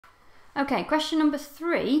Okay, question number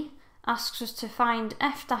 3 asks us to find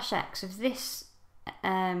f dash x of this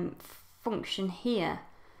function here,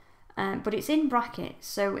 but it's in brackets.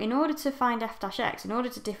 So in order to find f dash x, in order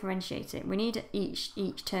to differentiate it, we need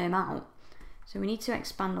each term out. So we need to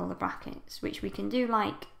expand all the brackets, which we can do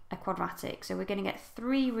like a quadratic. So we're going to get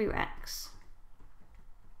 3 root x.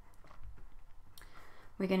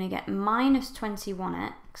 We're going to get minus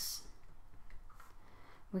 21x.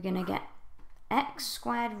 We're going to get x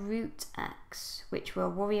squared root x, which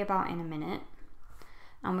we'll worry about in a minute.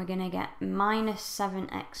 And we're going to get minus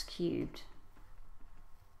 7x cubed.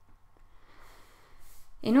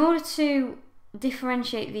 In order to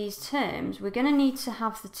differentiate these terms, we're going to need to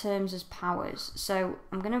have the terms as powers. So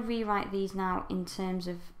I'm going to rewrite these now in terms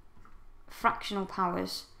of fractional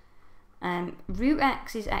powers. Root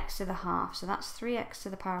x is x to the half, so that's 3x to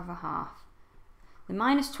the power of a half. The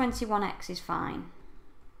minus 21x is fine.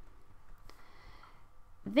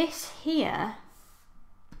 This here,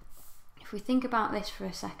 if we think about this for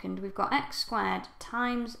a second, we've got x squared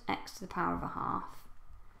times x to the power of a half.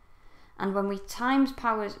 And when we times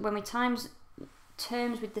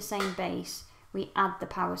terms with the same base, we add the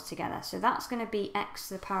powers together. So that's going to be x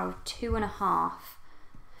to the power of 2.5,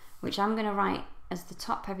 which I'm going to write as the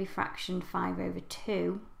top heavy fraction 5 over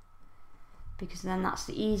 2, because then that's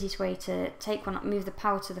the easiest way to move the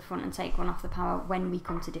power to the front and take one off the power when we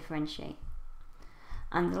come to differentiate.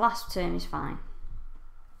 And the last term is fine.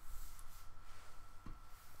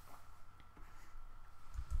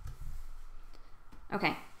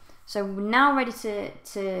 Okay, so we're now ready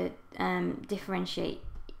to differentiate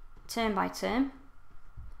term by term.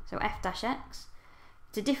 So f dash x.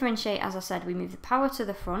 To differentiate, as I said, we move the power to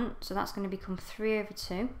the front, so that's going to become 3 over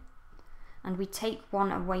 2, and we take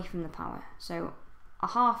 1 away from the power. So a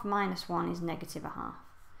half minus 1 is negative a half.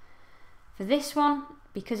 For this one,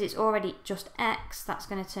 because it's already just x, that's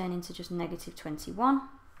going to turn into just negative 21.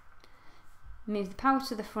 Move the power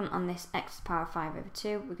to the front on this x to the power of 5 over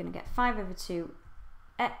 2. We're going to get 5 over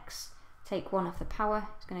 2x, take 1 off the power,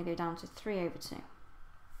 it's going to go down to 3 over 2.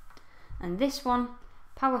 And this one,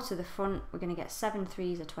 power to the front, we're going to get 7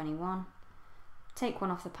 3s are 21. Take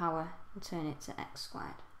 1 off the power and turn it to x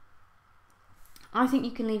squared. I think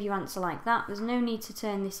you can leave your answer like that. There's no need to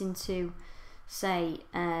turn this into, say,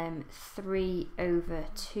 3 over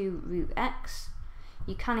 2 root x.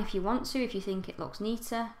 You can if you want to, if you think it looks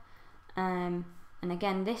neater. And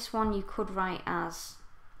again, this one you could write as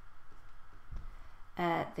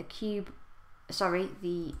the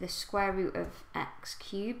square root of x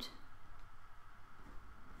cubed.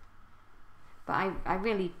 But I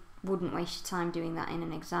really wouldn't waste your time doing that in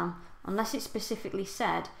an exam, unless it's specifically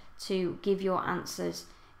said to give your answers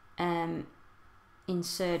in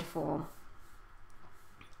surd form.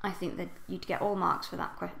 I think that you'd get all marks for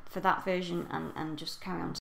that version and just carry on.